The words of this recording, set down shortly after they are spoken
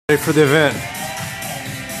Ready for the event.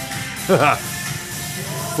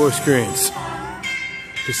 4 screens.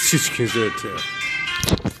 There's 2 screens there too.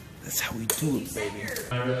 That's how we do it, baby.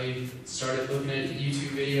 I really started looking at YouTube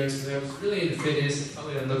videos because I was really into fitness. It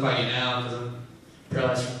probably doesn't look like it now because I'm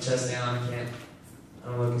paralyzed from the chest down. I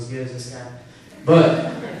don't look as good as this guy.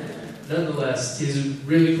 But nonetheless, he's a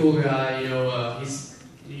really cool guy. You know,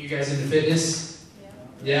 you guys into fitness?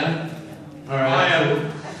 Yeah? All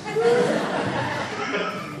right.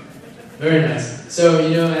 Very nice. So,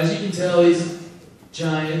 you know, as you can tell, he's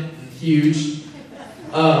giant, huge.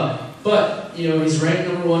 But, you know, he's ranked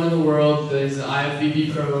 #1 in the world. He's an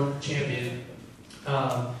IFBB Pro champion.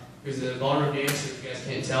 He's a ballroom dancer, if you guys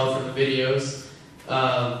can't tell from the videos.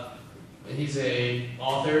 And he's an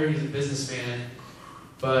author, he's a businessman.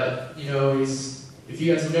 But, you know, if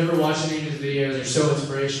you guys have never watched any of his videos, they're so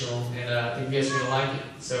inspirational, and I think you guys are going to like it.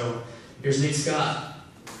 So, here's Nate Scott.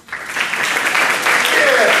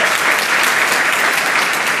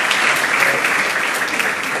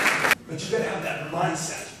 But you gotta have that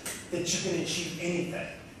mindset that you can achieve anything,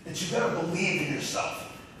 that you gotta believe in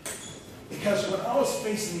yourself. Because when I was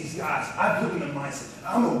facing these guys, I put in the mindset that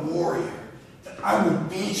I'm a warrior, that I will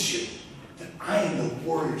beat you, that I am the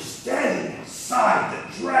warrior standing outside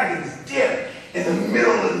the dragon's den in the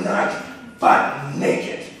middle of the night, fighting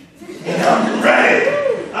naked. And I'm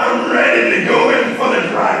ready to go in for the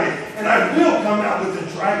dragon, and I will come out with the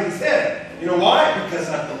dragon's head. You know why? Because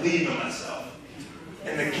I believe in myself.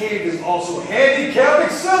 And the cave is also handicap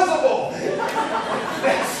accessible.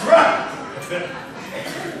 That's right.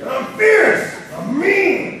 I'm fierce. I'm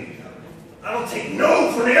mean. I don't take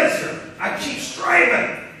no for an answer. I keep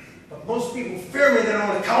striving. But most people fear me. They don't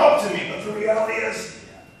want to come up to me. But the reality is,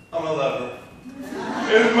 I'm a lover.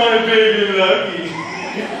 It's my baby Lucky.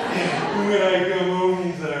 When I come home,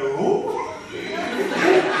 he's like, oh.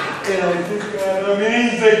 And I just got him, and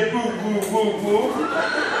he's like, boo, boo, boo, boo.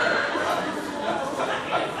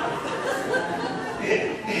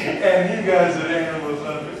 And you guys are animal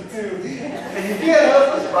lovers too. And you can't help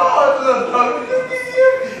but smile. Look at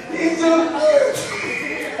him. He's so cute.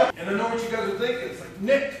 And I know what you guys are thinking. It's like,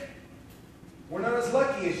 Nick, we're not as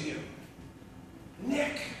lucky as you.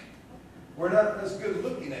 Nick, we're not as good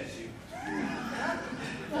looking as you.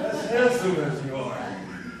 As handsome as you are.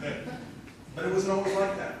 But it wasn't always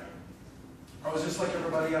like that. I was just like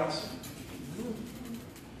everybody else.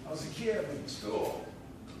 I was a kid in school.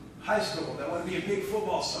 High school, that wanted to be a big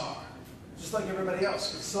football star. Just like everybody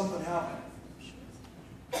else, but something happened.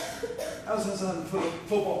 I was on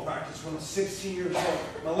football practice when I was 16 years old.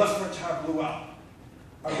 My left front tire blew out.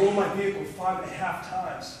 I rolled my vehicle 5.5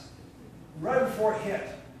 times. Right before it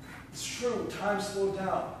hit, it's true, time slowed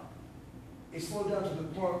down. It slowed down to the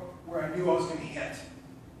point where I knew I was going to hit.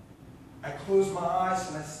 I closed my eyes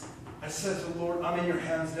and I said to the Lord, I'm in your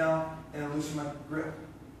hands now, and I loosened my grip.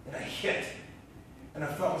 And I hit. And I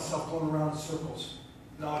felt myself going around in circles.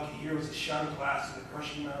 And all I could hear was the shattering glass and the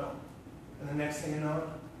crushing metal. And the next thing you know,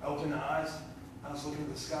 I opened my eyes, I was looking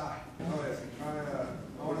at the sky. Oh yeah,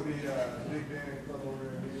 I want to be a big band club owner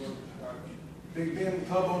in New York and Chicago. Big band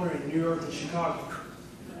club owner in New York and Chicago.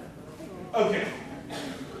 Okay.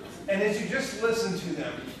 And as you just listen to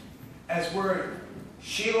them,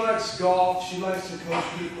 she likes golf, she likes to coach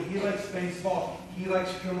people, he likes baseball, he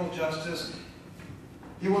likes criminal justice.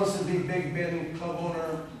 He wants to be big band club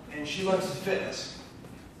owner, and she likes fitness.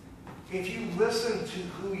 If you listen to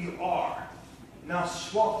who you are, now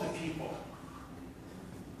swap the people.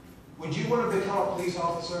 Would you want to become a police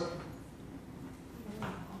officer?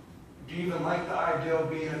 Do you even like the idea of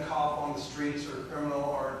being a cop on the streets or a criminal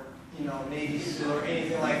or, you know, Navy SEAL or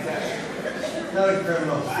anything like that? Not a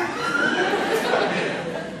criminal.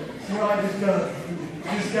 You know, I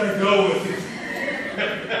just gotta go with it.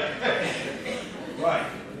 Right.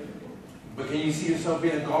 But can you see yourself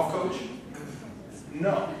being a golf coach?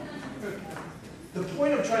 No. The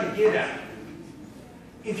point I'm trying to get at,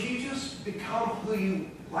 if you just become who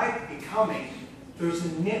you like becoming, there's a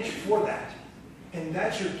niche for that. And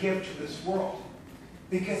that's your gift to this world.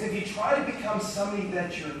 Because if you try to become somebody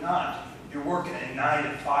that you're not, you're working a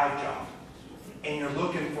 9-to-5 job, and you're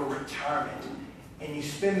looking for retirement, and you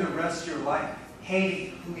spend the rest of your life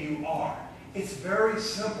hating who you are. It's very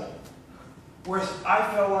simple. Whereas I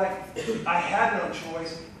felt like I had no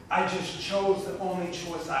choice, I just chose the only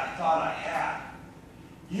choice I thought I had.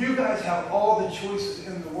 You guys have all the choices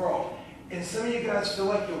in the world, and some of you guys feel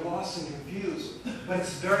like you're lost and confused, but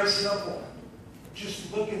it's very simple.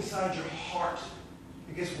 Just look inside your heart,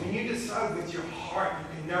 because when you decide with your heart, you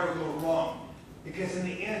can never go wrong. Because in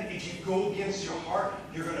the end, if you go against your heart,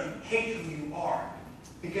 you're going to hate who you are.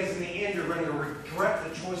 Because in the end, you're going to regret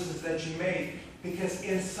the choices that you made. Because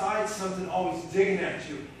inside something always digging at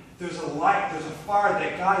you. There's a light, there's a fire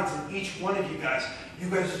that guides in each one of you guys. You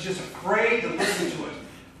guys are just afraid to listen to it.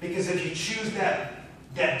 Because if you choose that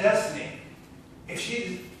destiny, if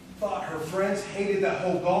she thought her friends hated that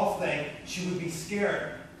whole golf thing, she would be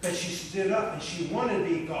scared. But she stood up and she wanted to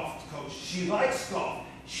be a golf coach. She likes golf.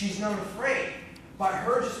 She's not afraid. By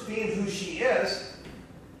her just being who she is,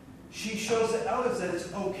 she shows the others that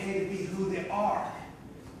it's okay to be who they are.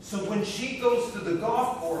 So when she goes to the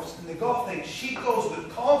golf course and the golf thing, she goes with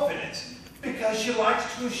confidence because she likes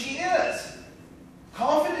who she is.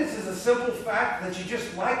 Confidence is a simple fact that you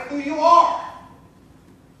just like who you are.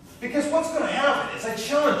 Because what's going to happen is I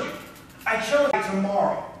challenge you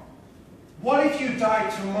tomorrow. What if you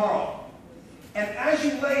died tomorrow? And as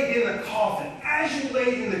you laid in the coffin, as you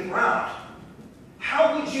laid in the ground,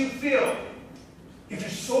 how would you feel if your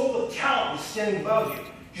soul of talent was standing above you?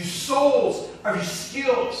 Your souls of your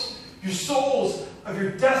skills, your souls of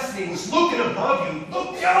your destiny was looking above you,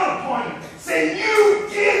 looked down upon you, saying, you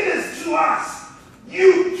did this to us.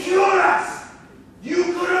 You killed us.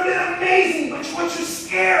 You could have been amazing, but you were too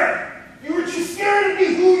scared. You were too scared to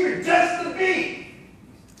be who you're destined to be.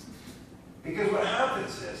 Because what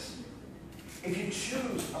happens is, if you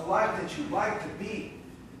choose a life that you like to be,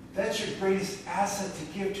 that's your greatest asset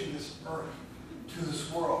to give to this earth, to this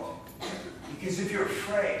world. Because if you're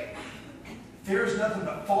afraid, fear is nothing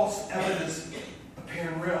but false evidence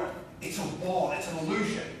appearing real. It's a wall. It's an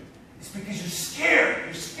illusion. It's because you're scared.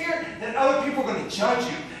 You're scared that other people are going to judge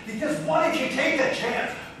you. Because what if you take that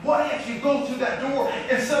chance? What if you go through that door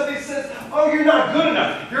and somebody says, oh, you're not good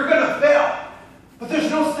enough. You're going to fail. But there's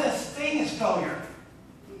no such thing as failure.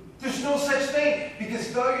 There's no such thing. Because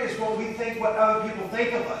failure is when we think what other people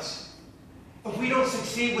think of us. If we don't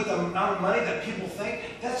succeed with the amount of money that people think,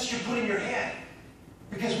 that's what you put in your head.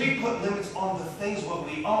 Because we put limits on the things what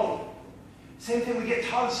we own. Same thing we get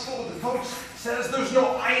taught in school. The coach says there's no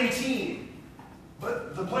I in team.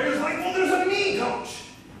 But the player's like, well, there's a me, coach.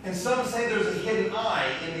 And some say there's a hidden I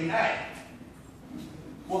in the A.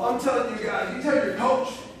 Well, I'm telling you guys, you tell your coach,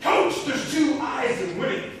 coach, there's two I's in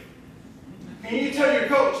winning. And you tell your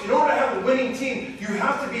coach, in order to have a winning team, you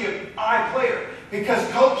have to be an I player. Because,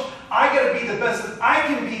 coach, I got to be the best that I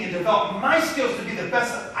can be and develop my skills to be the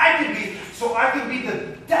best that I can be so I can be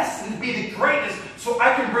the destined to be the greatest so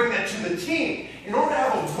I can bring that to the team. In order to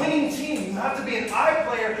have a winning team, you have to be an I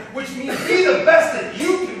player, which means be the best that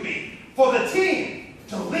you can be for the team.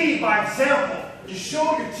 To lead by example, to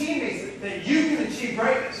show your teammates that you can achieve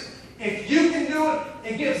greatness. If you can do it,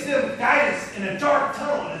 it gives them guidance in a dark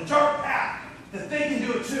tunnel, in a dark path, that they can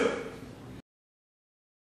do it too.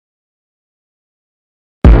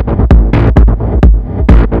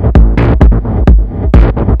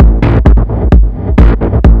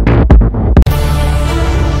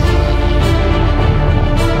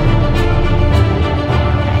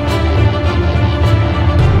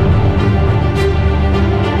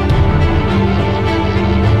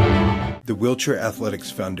 The Wheelchair Athletics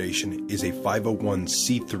Foundation is a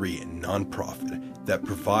 501c3 nonprofit that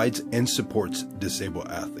provides and supports disabled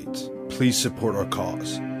athletes. Please support our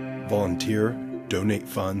cause. Volunteer, donate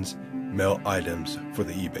funds, mail items for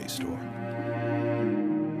the eBay store.